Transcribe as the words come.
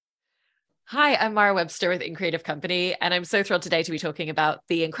Hi, I'm Mara Webster with In Creative Company, and I'm so thrilled today to be talking about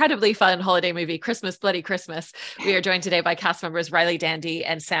the incredibly fun holiday movie, Christmas, Bloody Christmas. We are joined today by cast members Riley Dandy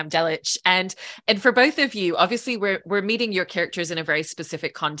and Sam Delich. And for both of you, obviously we're meeting your characters in a very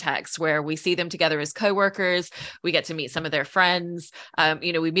specific context where we see them together as co-workers. We get to meet some of their friends.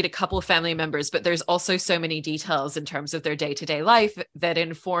 We meet a couple of family members, but there's also so many details in terms of their day-to-day life that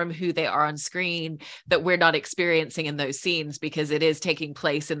inform who they are on screen that we're not experiencing in those scenes because it is taking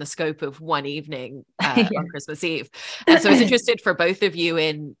place in the scope of one evening on Christmas Eve. And so I was interested for both of you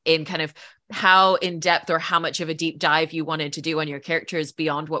in kind of how in depth or how much of a deep dive you wanted to do on your characters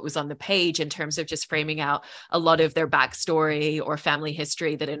beyond what was on the page in terms of just framing out a lot of their backstory or family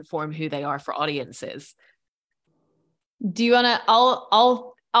history that inform who they are for audiences. Do you want to,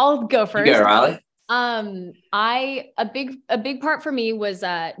 I'll go first. You go, Riley. A big part for me was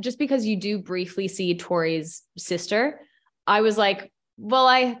just because you do briefly see Tori's sister, I was like, well,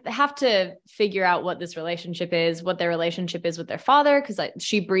 I have to figure out what this relationship is, what their relationship is with their father, because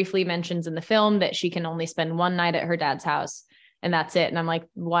she briefly mentions in the film that she can only spend one night at her dad's house and that's it. And I'm like,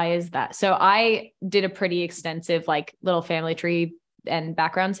 why is that? So I did a pretty extensive like little family tree and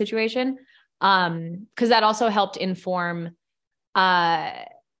background situation, because that also helped inform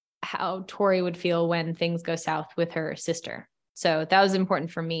how Tori would feel when things go south with her sister. So that was important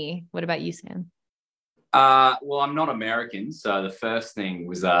for me. What about you, Sam? Well, I'm not American, so the first thing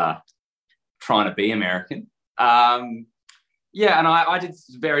was trying to be American. And I did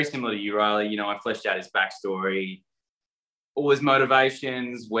very similar to you, Riley. You know, I fleshed out his backstory, all his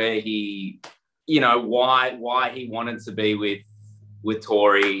motivations, where he, why he wanted to be with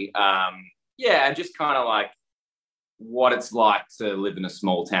Tori. And just kind of like what it's like to live in a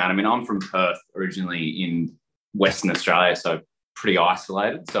small town. I mean, I'm from Perth originally in Western Australia, so pretty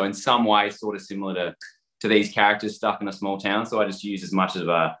isolated. So in some ways, sort of similar to these characters stuck in a small town. So I just used as much of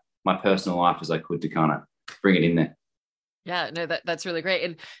my personal life as I could to kind of bring it in there. Yeah, no, that's really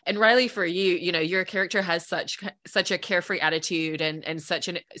great. And Riley, for you, your character has such a carefree attitude and such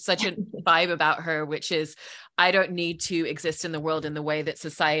a vibe about her, which is, I don't need to exist in the world in the way that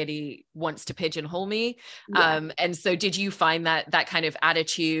society wants to pigeonhole me. Yeah. And so did you find that kind of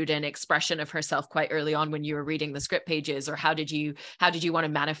attitude and expression of herself quite early on when you were reading the script pages, or how did you want to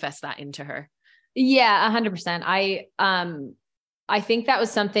manifest that into her? Yeah, 100%. I think that was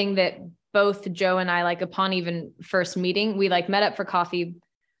something that both Joe and I, like upon even first meeting, we like met up for coffee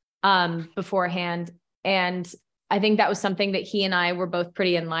beforehand. And I think that was something that he and I were both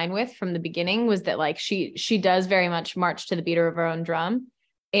pretty in line with from the beginning, was that like, she does very much march to the beat of her own drum.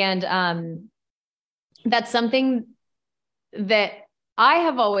 And that's something that I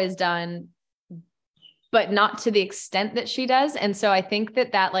have always done, but not to the extent that she does. And so I think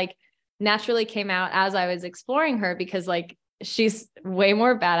that like naturally came out as I was exploring her, because like, she's way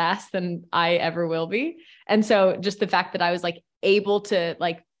more badass than I ever will be. And so just the fact that I was like able to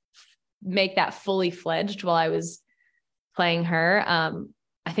like make that fully fledged while I was playing her,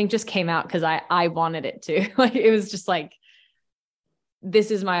 I think just came out because I wanted it to. Like, it was just like,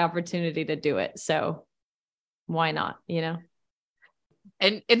 this is my opportunity to do it. So why not,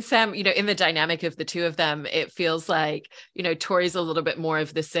 And Sam, in the dynamic of the two of them, it feels like, Tori's a little bit more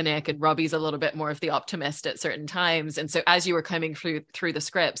of the cynic and Robbie's a little bit more of the optimist at certain times. And so as you were coming through the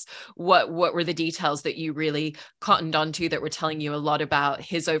scripts, what were the details that you really cottoned onto that were telling you a lot about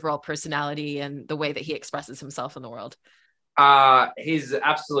his overall personality and the way that he expresses himself in the world? His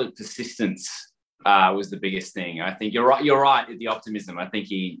absolute persistence was the biggest thing. I think you're right. The optimism. I think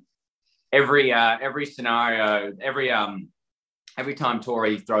every scenario, every time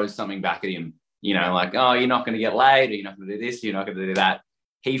Tori throws something back at him, like, oh, you're not going to get laid, or you're not going to do this, you're not going to do that,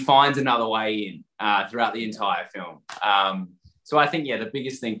 he finds another way in throughout the entire film. So I think, the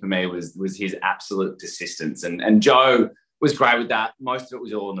biggest thing for me was his absolute persistence. And Joe was great with that. Most of it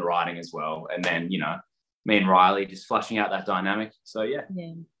was all in the writing as well. And then, me and Riley just fleshing out that dynamic. So, yeah.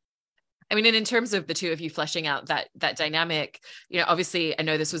 I mean, and in terms of the two of you fleshing out that dynamic, obviously I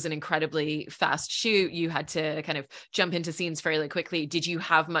know this was an incredibly fast shoot. You had to kind of jump into scenes fairly quickly. Did you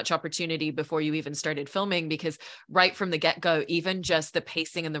have much opportunity before you even started filming? Because right from the get-go, even just the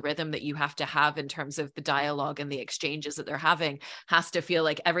pacing and the rhythm that you have to have in terms of the dialogue and the exchanges that they're having has to feel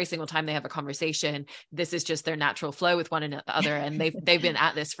like every single time they have a conversation, this is just their natural flow with one another. And they've been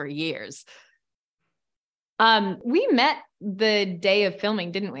at this for years. We met the day of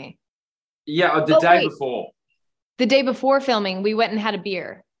filming, didn't we? Yeah, the day before. The day before filming, we went and had a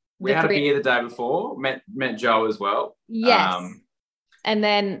beer. We had a beer the day before, met Joe as well. Yes. And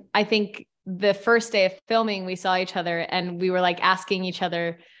then I think the first day of filming, we saw each other and we were like asking each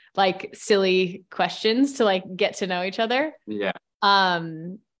other like silly questions to like get to know each other. Yeah.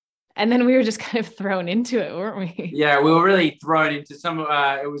 And And then we were just kind of thrown into it, weren't we? Yeah, we were really thrown into some.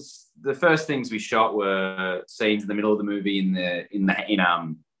 It was the first things we shot were scenes in the middle of the movie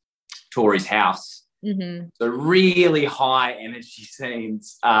in Tori's house. Mm-hmm. So really high energy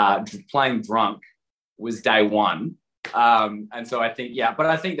scenes. Playing drunk was day one, and so I think but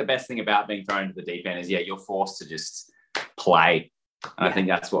I think the best thing about being thrown into the deep end is you're forced to just play, and I think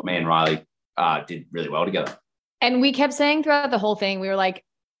that's what me and Riley did really well together. And we kept saying throughout the whole thing, we were like,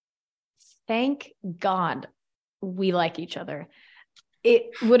 thank God we like each other.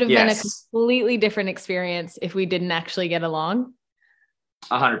 It would have been a completely different experience if we didn't actually get along.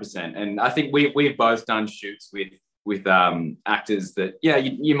 100%. And I think we've both done shoots with actors that,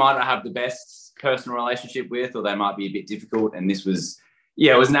 you might not have the best personal relationship with, or they might be a bit difficult. And this was,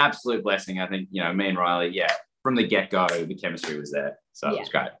 it was an absolute blessing. I think, me and Riley, from the get-go, the chemistry was there. So it was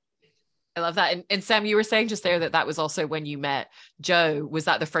great. I love that. And Sam, you were saying just there that was also when you met Joe. Was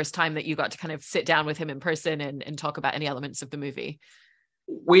that the first time that you got to kind of sit down with him in person and talk about any elements of the movie?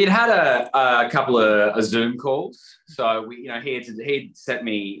 We'd had a couple of Zoom calls. So he'd sent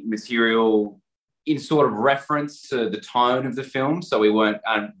me material in sort of reference to the tone of the film. So we weren't,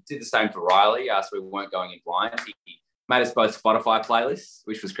 did the same for Riley. So we weren't going in blind. He made us both Spotify playlists,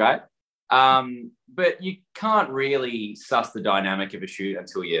 which was great. But you can't really suss the dynamic of a shoot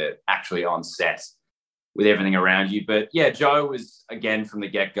until you're actually on set with everything around you. But Joe was, again, from the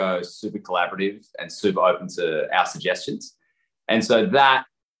get-go, super collaborative and super open to our suggestions. And so that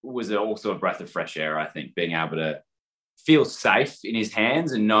was also a breath of fresh air, I think, being able to feel safe in his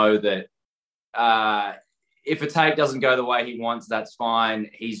hands and know that if a take doesn't go the way he wants, that's fine.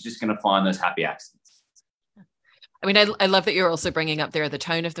 He's just going to find those happy accents. I mean, I love that you're also bringing up there the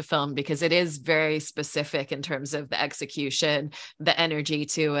tone of the film, because it is very specific in terms of the execution, the energy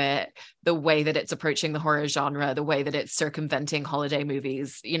to it, the way that it's approaching the horror genre, the way that it's circumventing holiday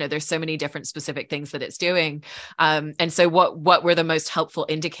movies. There's so many different specific things that it's doing. And so what were the most helpful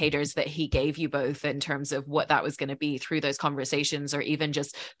indicators that he gave you both in terms of what that was going to be through those conversations, or even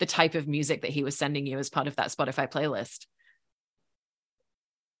just the type of music that he was sending you as part of that Spotify playlist?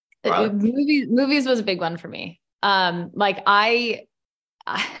 Movies was a big one for me. I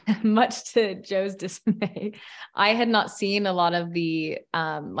much to Joe's dismay, I had not seen a lot of the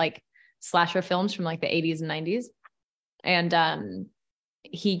slasher films from the 80s and 90s. And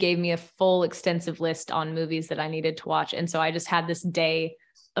he gave me a full extensive list on movies that I needed to watch. And so I just had this day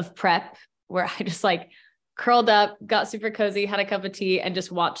of prep where I just curled up, got super cozy, had a cup of tea, and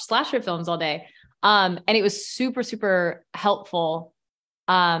just watched slasher films all day. And it was super, super helpful.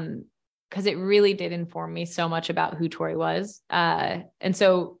 Because it really did inform me so much about who Tori was. And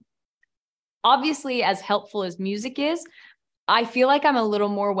so obviously, as helpful as music is, I feel like I'm a little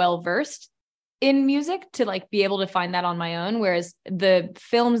more well-versed in music to be able to find that on my own. Whereas the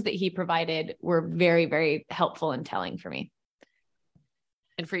films that he provided were very, very helpful and telling for me.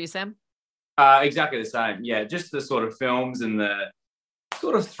 And for you, Sam? Exactly the same. Yeah, just the sort of films and the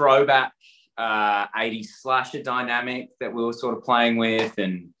sort of throwback 80s slasher dynamic that we were sort of playing with,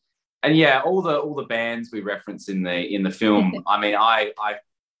 and all the bands we reference in the film. I mean, I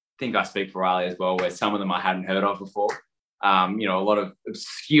think I speak for Riley as well, where some of them I hadn't heard of before. A lot of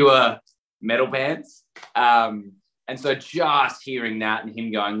obscure metal bands. And so just hearing that and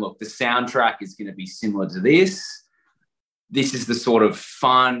him going, look, the soundtrack is going to be similar to this. This is the sort of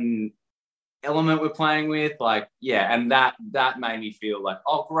fun element we're playing with. And that made me feel like,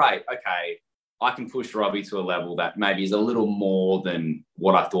 oh, great, okay, I can push Robbie to a level that maybe is a little more than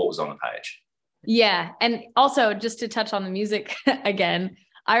what I thought was on the page. Yeah. And also, just to touch on the music again,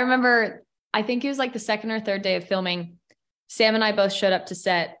 I remember, I think it was the second or third day of filming, Sam and I both showed up to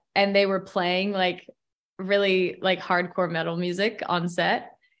set and they were playing really hardcore metal music on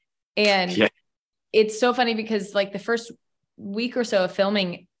set. And it's so funny because the first week or so of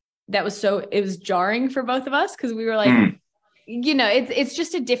filming, it was jarring for both of us, because we were it's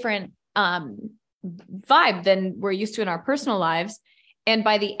just a different vibe than we're used to in our personal lives. And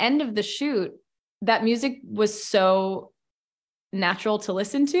by the end of the shoot, that music was so natural to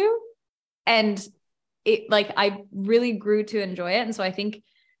listen to, and it I really grew to enjoy it. And so I think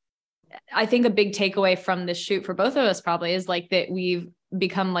a big takeaway from this shoot for both of us probably is that we've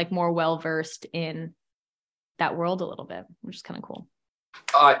become more well-versed in that world a little bit, which is kind of cool.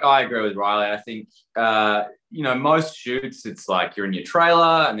 I agree with Riley. I think, most shoots, it's you're in your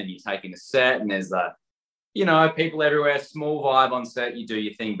trailer and then you're taking a set and there's people everywhere, small vibe on set, you do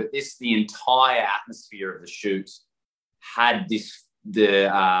your thing. But the entire atmosphere of the shoot had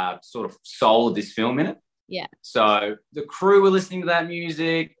the sort of soul of this film in it. Yeah. So the crew were listening to that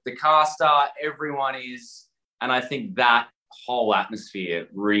music, the cast star, everyone is. And I think that whole atmosphere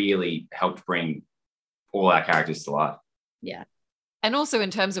really helped bring all our characters to life. Yeah. And also in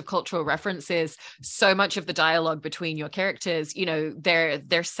terms of cultural references, so much of the dialogue between your characters, you know,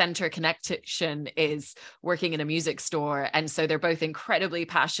 their center connection is working in a music store. And so they're both incredibly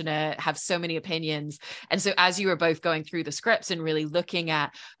passionate, have so many opinions. And so as you were both going through the scripts and really looking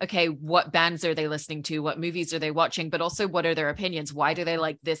at, okay, what bands are they listening to? What movies are they watching? But also what are their opinions? Why do they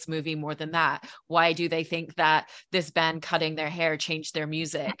like this movie more than that? Why do they think that this band cutting their hair changed their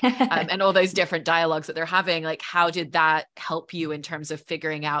music? And all those different dialogues that they're having, like, how did that help you in terms of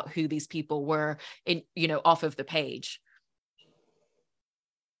figuring out who these people were in, you know, off of the page?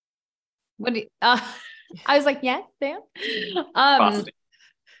 What I was like, yeah, Sam. I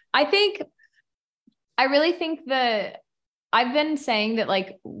really think I've been saying that,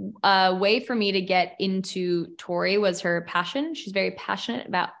 like, a way for me to get into Tori was her passion. She's very passionate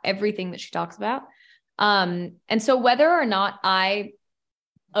about everything that she talks about. And so whether or not I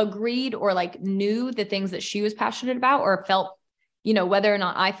agreed or like knew the things that she was passionate about, or felt, you know, whether or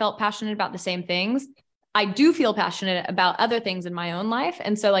not I felt passionate about the same things, I do feel passionate about other things in my own life.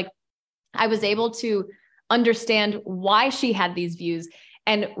 And so, like, I was able to understand why she had these views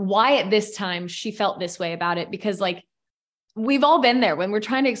and why at this time she felt this way about it. Because, like, we've all been there when we're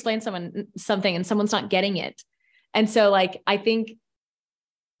trying to explain something and someone's not getting it. And so, like, I think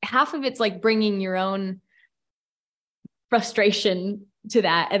half of it's like bringing your own frustration to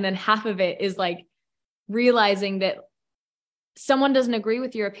that. And then half of it is like realizing that someone doesn't agree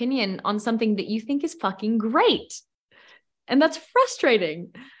with your opinion on something that you think is fucking great. And that's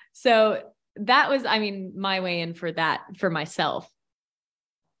frustrating. So that was, I mean, my way in for that, for myself.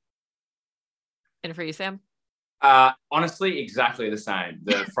 And for you, Sam? Honestly, exactly the same.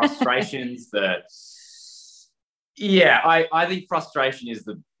 The frustrations, I think frustration is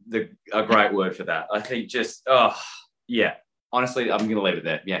a great word for that. I think just, honestly, I'm going to leave it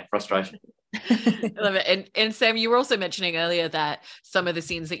there. Yeah, frustration. I love it. And Sam, you were also mentioning earlier that some of the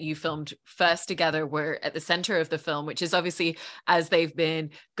scenes that you filmed first together were at the center of the film, which is obviously as they've been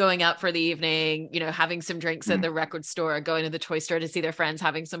going out for the evening, you know, having some drinks at the record store, going to the toy store to see their friends,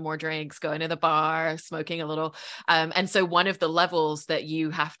 having some more drinks, going to the bar, smoking a little. And so one of the levels that you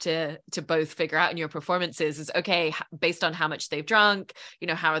have to both figure out in your performances is, okay, based on how much they've drunk, you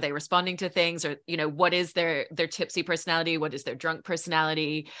know, how are they responding to things, or, you know, what is their tipsy personality? What is their drunk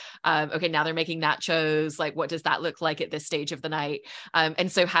personality? Okay, now they're making nachos. Like, what does that look like at this stage of the night?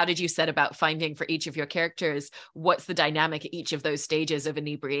 And so how did you set about finding for each of your characters, what's the dynamic at each of those stages of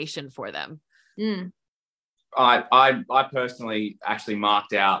inebriation for them? I personally actually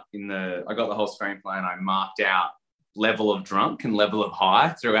marked out I got the whole screenplay and I marked out level of drunk and level of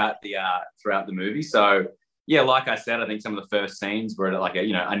high throughout the movie. So yeah, like I said, I think some of the first scenes were at like a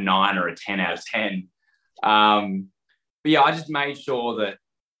 9 or a 10 out of 10. But yeah, I just made sure that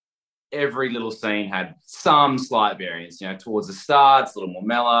every little scene had some slight variance, towards the start, it's a little more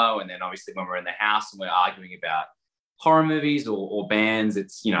mellow. And then obviously when we're in the house and we're arguing about horror movies or bands,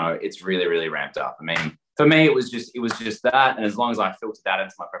 it's really, really ramped up. I mean, for me, it was just that. And as long as I filtered that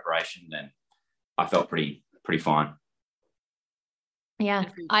into my preparation, then I felt pretty fine. Yeah.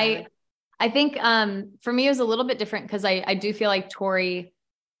 I think for me, it was a little bit different because I do feel like Tori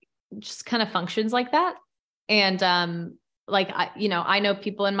just kind of functions like that. And I know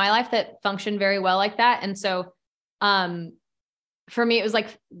people in my life that function very well like that. And so for me, it was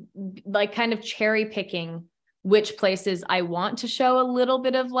like kind of cherry picking which places I want to show a little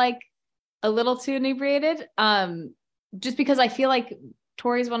bit of like a little too inebriated. Just because I feel like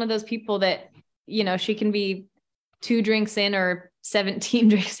Tori's one of those people that, she can be 2 drinks in or 17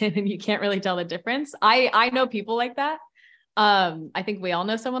 drinks in and you can't really tell the difference. I know people like that. I think we all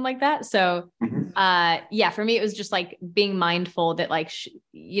know someone like that. So, for me, it was just like being mindful that like,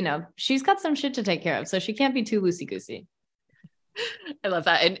 she's got some shit to take care of. So she can't be too loosey-goosey. I love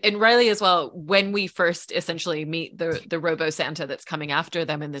that. And Riley as well, when we first essentially meet the Robo Santa that's coming after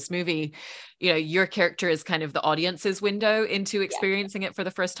them in this movie, your character is kind of the audience's window into experiencing it for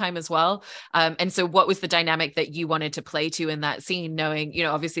the first time as well. And so what was the dynamic that you wanted to play to in that scene, knowing,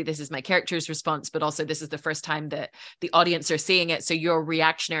 obviously this is my character's response, but also this is the first time that the audience are seeing it. So your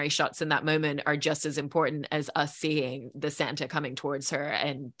reactionary shots in that moment are just as important as us seeing the Santa coming towards her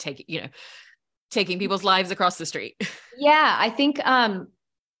and taking people's lives across the street. Yeah, I think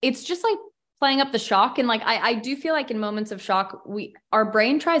it's just like playing up the shock. And like I do feel like in moments of shock, our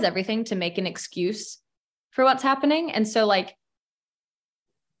brain tries everything to make an excuse for what's happening. And so like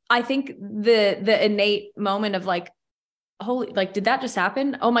I think the innate moment of like, holy, like, did that just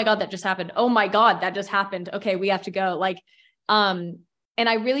happen? Oh my God, that just happened. Oh my God, that just happened. Okay, we have to go. Like, and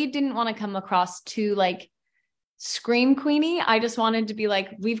I really didn't want to come across too like scream queenie. I just wanted to be like,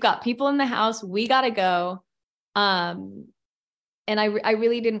 we've got people in the house, we got to go. And I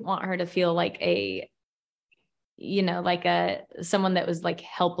really didn't want her to feel like someone that was like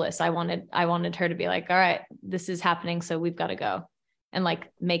helpless. I wanted her to be like, all right, this is happening, so we've got to go and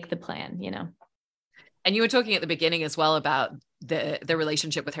like make the plan, And you were talking at the beginning as well about the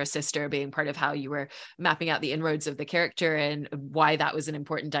relationship with her sister being part of how you were mapping out the inroads of the character and why that was an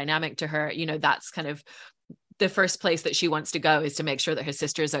important dynamic to her. That's kind of the first place that she wants to go, is to make sure that her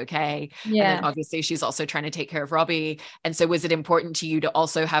sister is okay. Yeah. And then obviously she's also trying to take care of Robbie. And so was it important to you to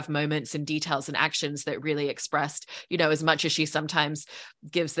also have moments and details and actions that really expressed, as much as she sometimes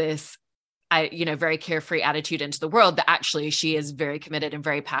gives this, very carefree attitude into the world, that actually she is very committed and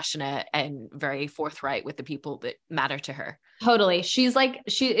very passionate and very forthright with the people that matter to her? Totally.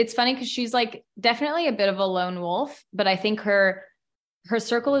 It's funny because she's like definitely a bit of a lone wolf, but I think her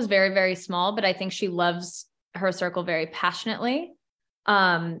circle is very, very small, but I think she loves her circle very passionately.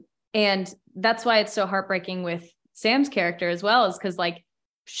 And that's why it's so heartbreaking with Sam's character as well, is because like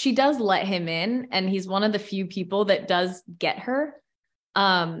she does let him in, and he's one of the few people that does get her.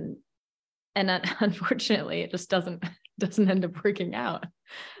 And unfortunately it just doesn't end up working out.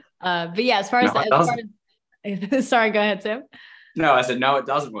 But yeah, sorry, go ahead, Sam. No, I said, no, it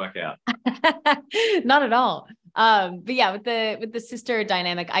doesn't work out. Not at all. But yeah, with the sister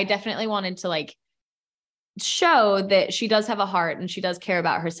dynamic, I definitely wanted to like show that she does have a heart and she does care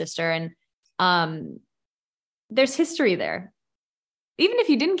about her sister. And there's history there. Even if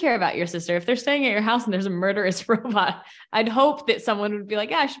you didn't care about your sister, if they're staying at your house and there's a murderous robot, I'd hope that someone would be like,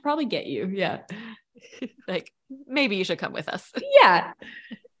 yeah, I should probably get you. Yeah. Like, maybe you should come with us. Yeah.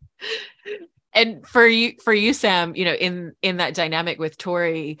 And for you, Sam, in that dynamic with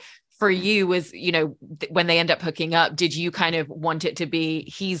Tori, for you was, when they end up hooking up, did you kind of want it to be,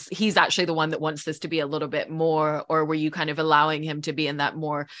 he's actually the one that wants this to be a little bit more, or were you kind of allowing him to be in that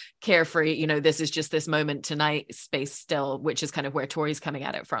more carefree, this is just this moment tonight space still, which is kind of where Tori's coming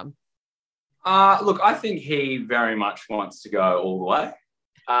at it from? Look, I think he very much wants to go all the way.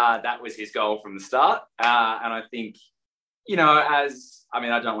 That was his goal from the start. And I think, I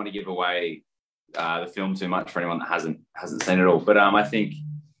don't want to give away the film too much for anyone that hasn't seen it all, but I think,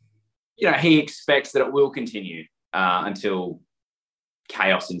 he expects that it will continue until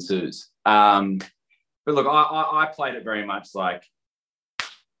chaos ensues. But look, I played it very much like,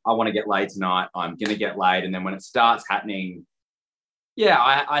 I want to get laid tonight. I'm going to get laid. And then when it starts happening,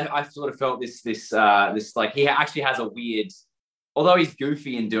 I sort of felt this like, he actually has a weird, although he's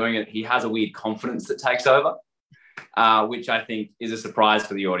goofy in doing it, he has a weird confidence that takes over, which I think is a surprise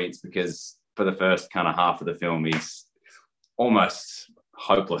for the audience, because for the first kind of half of the film, he's almost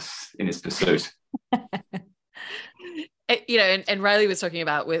hopeless in his pursuit. And Riley was talking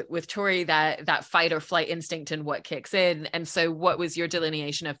about with Tori that fight or flight instinct and what kicks in. And so what was your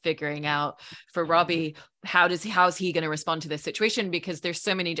delineation of figuring out for Robbie, how's he going to respond to this situation? Because there's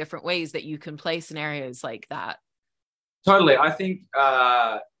so many different ways that you can play scenarios like that. Totally. I think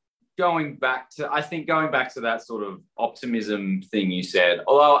going back to that sort of optimism thing you said,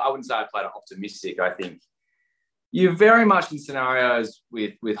 although I wouldn't say I played it optimistic, I think you're very much in scenarios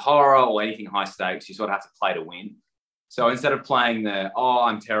with horror or anything high stakes, you sort of have to play to win. So instead of playing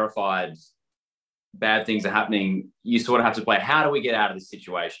I'm terrified, bad things are happening, you sort of have to play, how do we get out of this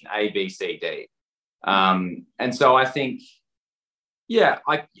situation? A, B, C, D. And so I think,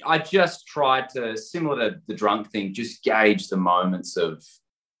 I just tried to, similar to the drunk thing, just gauge the moments of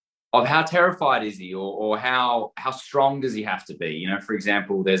how terrified is he, or how strong does he have to be? For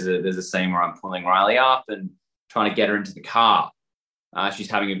example, there's a scene where I'm pulling Riley up and trying to get her into the car. She's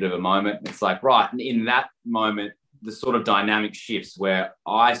having a bit of a moment. It's like, right, and in that moment, the sort of dynamic shifts where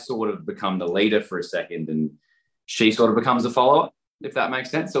I sort of become the leader for a second and she sort of becomes a follower, if that makes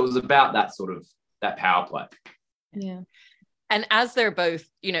sense. So it was about that sort of, that power play. Yeah. And as they're both,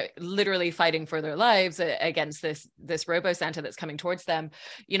 literally fighting for their lives against this robo Santa that's coming towards them,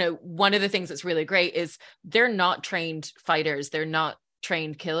 one of the things that's really great is they're not trained fighters. They're not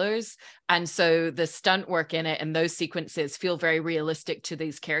trained killers. And so the stunt work in it and those sequences feel very realistic to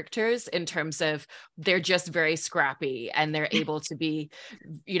these characters in terms of they're just very scrappy and they're able to be,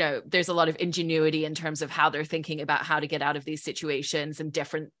 there's a lot of ingenuity in terms of how they're thinking about how to get out of these situations and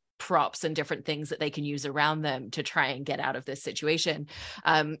different props and different things that they can use around them to try and get out of this situation.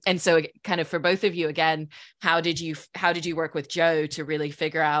 And so kind of for both of you, again, how did you work with Joe to really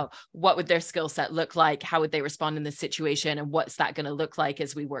figure out what would their skill set look like? How would they respond in this situation? And what's that going to look like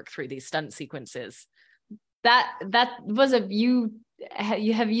as we work through these stunt sequences? That was you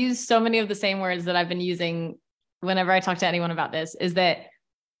have used so many of the same words that I've been using whenever I talk to anyone about this,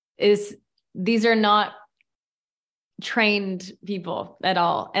 these are not trained people at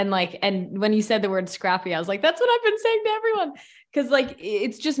all. And like, and when you said the word scrappy, I was like, that's what I've been saying to everyone. Cause like,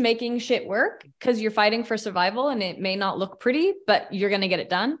 it's just making shit work because you're fighting for survival and it may not look pretty, but you're going to get it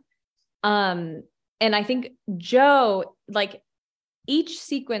done. And I think Joe, like each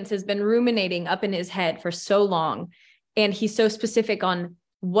sequence has been ruminating up in his head for so long, and he's so specific on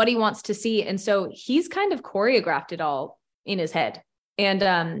what he wants to see. And so he's kind of choreographed it all in his head.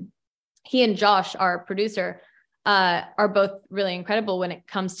 And he and Josh, our producer, are both really incredible when it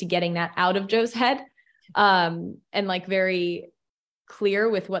comes to getting that out of Joe's head, and like very clear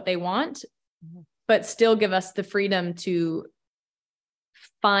with what they want, but still give us the freedom to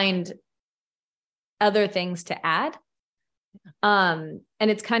find other things to add. And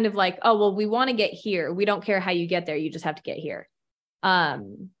it's kind of like, oh, well, we want to get here. We don't care how you get there. You just have to get here.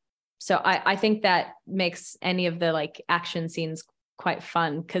 So I think that makes any of the like action scenes quite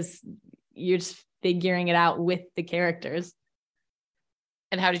fun because you're just figuring it out with the characters.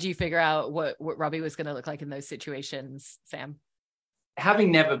 And how did you figure out what Robbie was going to look like in those situations, Sam?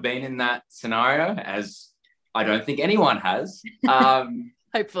 Having never been in that scenario, as I don't think anyone has,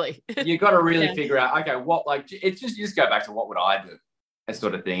 hopefully you got to really figure out, okay, what, like, it's just, you just go back to what would I do, that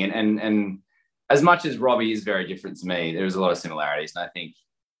sort of thing. And as much as Robbie is very different to me, there's a lot of similarities. And I think,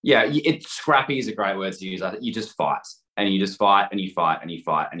 scrappy is a great word to use. I think you just fight and you just fight and you fight and you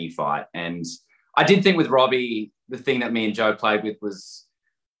fight and you fight. And I did think with Robbie, the thing that me and Joe played with was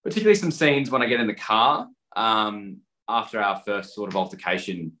particularly some scenes when I get in the car after our first sort of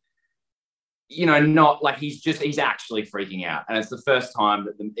altercation, not like he's actually freaking out. And it's the first time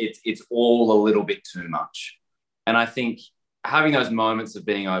that it's all a little bit too much. And I think having those moments of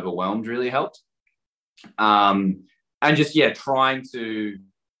being overwhelmed really helped. And just, trying to,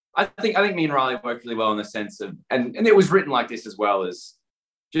 I think me and Riley worked really well in the sense of, and it was written like this as well, as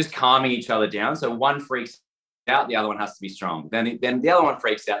just calming each other down. So one freaks out, the other one has to be strong. Then the other one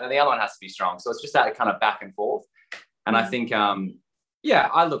freaks out, then the other one has to be strong. So it's just that kind of back and forth. And I think, I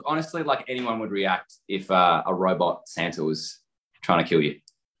look, honestly, like anyone would react if a robot Santa was trying to kill you.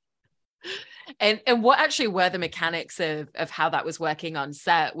 And what actually were the mechanics of how that was working on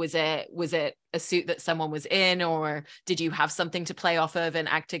set? Was it a suit that someone was in, or did you have something to play off of and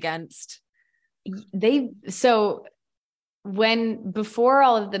act against? Before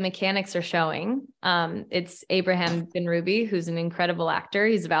all of the mechanics are showing, it's Abraham Ben-Ruby, who's an incredible actor.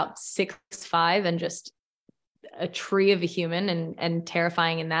 He's about 6'5" and just a tree of a human and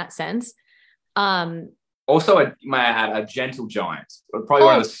terrifying in that sense. Also, may I add, a gentle giant. Probably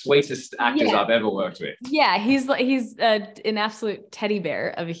one of the sweetest actors I've ever worked with. Yeah, he's an absolute teddy bear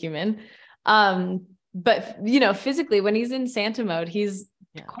of a human. But physically, when he's in Santa mode, he's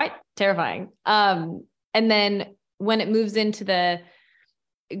quite terrifying. And then when it moves into the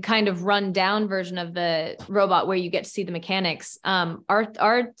kind of run down version of the robot where you get to see the mechanics,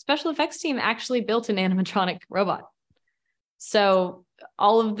 our special effects team actually built an animatronic robot. So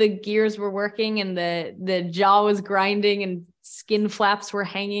all of the gears were working and the jaw was grinding and skin flaps were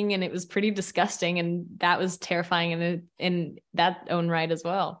hanging, and it was pretty disgusting. And that was terrifying in that own right as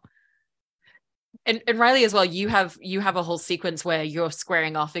well. And Riley as well, you have a whole sequence where you're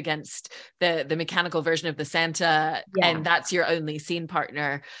squaring off against the mechanical version of the Santa, and that's your only scene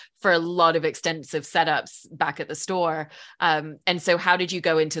partner for a lot of extensive setups back at the store. And so how did you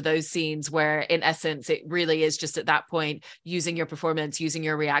go into those scenes where in essence it really is just at that point using your performance, using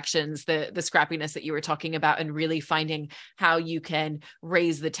your reactions, the scrappiness that you were talking about, and really finding how you can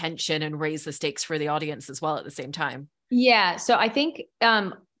raise the tension and raise the stakes for the audience as well at the same time? Yeah. So I think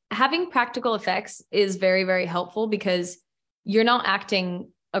having practical effects is very, very helpful because you're not acting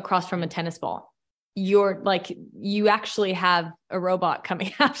across from a tennis ball. You actually have a robot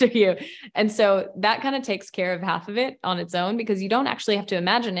coming after you. And so that kind of takes care of half of it on its own because you don't actually have to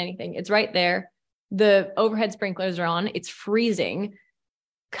imagine anything. It's right there. The overhead sprinklers are on. It's freezing,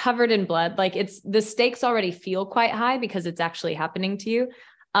 covered in blood. Like the stakes already feel quite high because it's actually happening to you.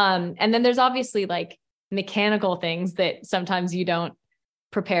 And then there's obviously like mechanical things that sometimes you don't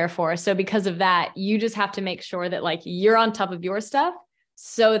prepare for. So because of that, you just have to make sure that like you're on top of your stuff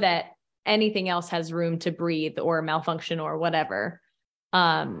so that anything else has room to breathe or malfunction or whatever.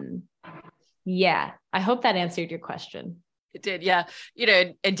 I hope that answered your question. It did. Yeah.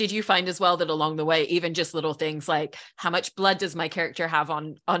 And did you find as well that along the way, even just little things like how much blood does my character have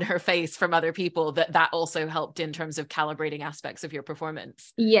on her face from other people, that also helped in terms of calibrating aspects of your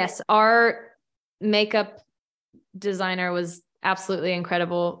performance? Yes. Our makeup designer was absolutely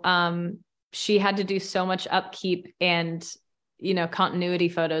incredible. She had to do so much upkeep and, continuity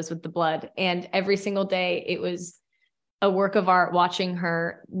photos with the blood. And every single day it was a work of art watching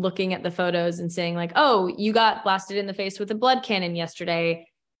her looking at the photos and saying like, oh, you got blasted in the face with a blood cannon yesterday.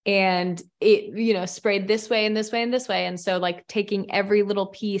 And it, you know, sprayed this way and this way and this way. And so like taking every little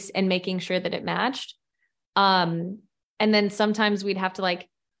piece and making sure that it matched. And then sometimes we'd have to like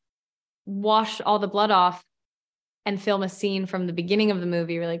wash all the blood off and film a scene from the beginning of the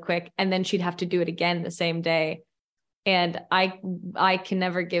movie really quick. And then she'd have to do it again the same day. And I can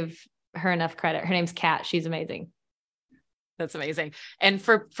never give her enough credit. Her name's Kat. She's amazing. That's amazing. And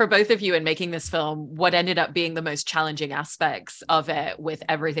for both of you in making this film, what ended up being the most challenging aspects of it with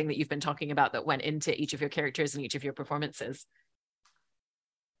everything that you've been talking about that went into each of your characters and each of your performances?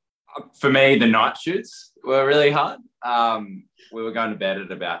 For me, the night shoots were really hard. We were going to bed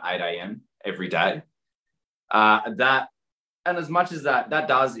at about 8 a.m. every day. And as much as that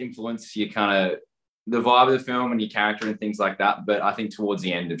does influence your kind of the vibe of the film and your character and things like that. But I think towards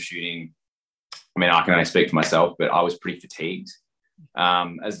the end of shooting, I mean, I can only speak for myself, but I was pretty fatigued.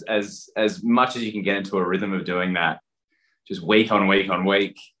 As much as you can get into a rhythm of doing that, just week on week on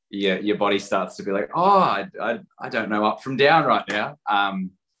week, your body starts to be like, oh, I don't know up from down right now.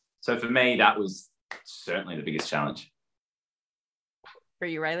 So for me, that was certainly the biggest challenge. For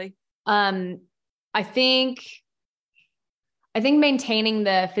you, Riley? I think maintaining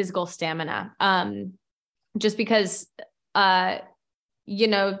the physical stamina, just because, you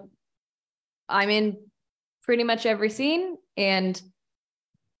know, I'm in pretty much every scene, and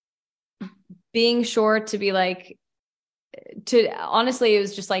being sure to be like, honestly, it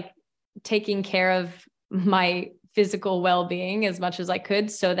was just like taking care of my physical well-being as much as I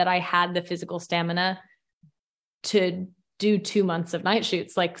could so that I had the physical stamina to do 2 months of night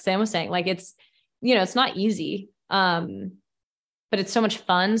shoots. Like Sam was saying, like, it's, you know, it's not easy. But it's so much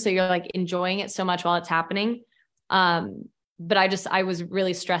fun. So you're like enjoying it so much while it's happening. But I was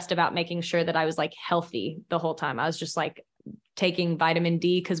really stressed about making sure that I was like healthy the whole time. I was just like taking vitamin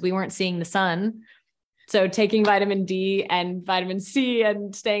D because we weren't seeing the sun. So taking vitamin D and vitamin C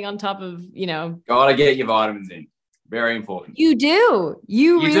and staying on top of, you know. Gotta get your vitamins in. Very important. You do.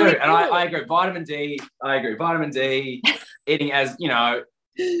 You really do. And I agree. Vitamin D. I agree. Vitamin D, eating as, you know,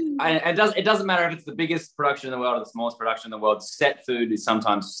 it doesn't matter if it's the biggest production in the world or the smallest production in the world. Set food is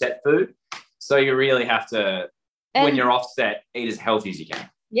sometimes set food. So you really have to, when you're offset, eat as healthy as you can.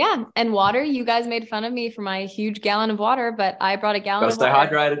 Yeah. And water. You guys made fun of me for my huge gallon of water, but I brought a gallon of water. Gotta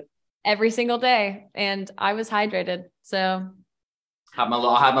stay hydrated. Every single day. And I was hydrated. So I had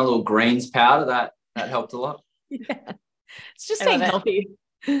my little greens powder. That helped a lot. Yeah. It's just staying healthy.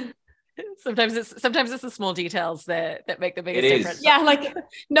 Sometimes it's the small details that make the biggest difference. Yeah, like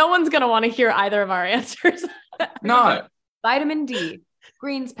no one's gonna want to hear either of our answers. No. Vitamin D,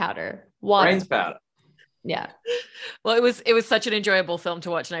 greens powder, water. Greens powder. Yeah. Well, it was such an enjoyable film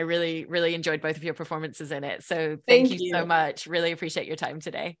to watch, and I really, really enjoyed both of your performances in it. So thank you so much. Really appreciate your time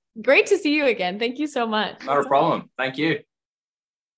today. Great to see you again. Thank you so much. Not a problem. Thank you.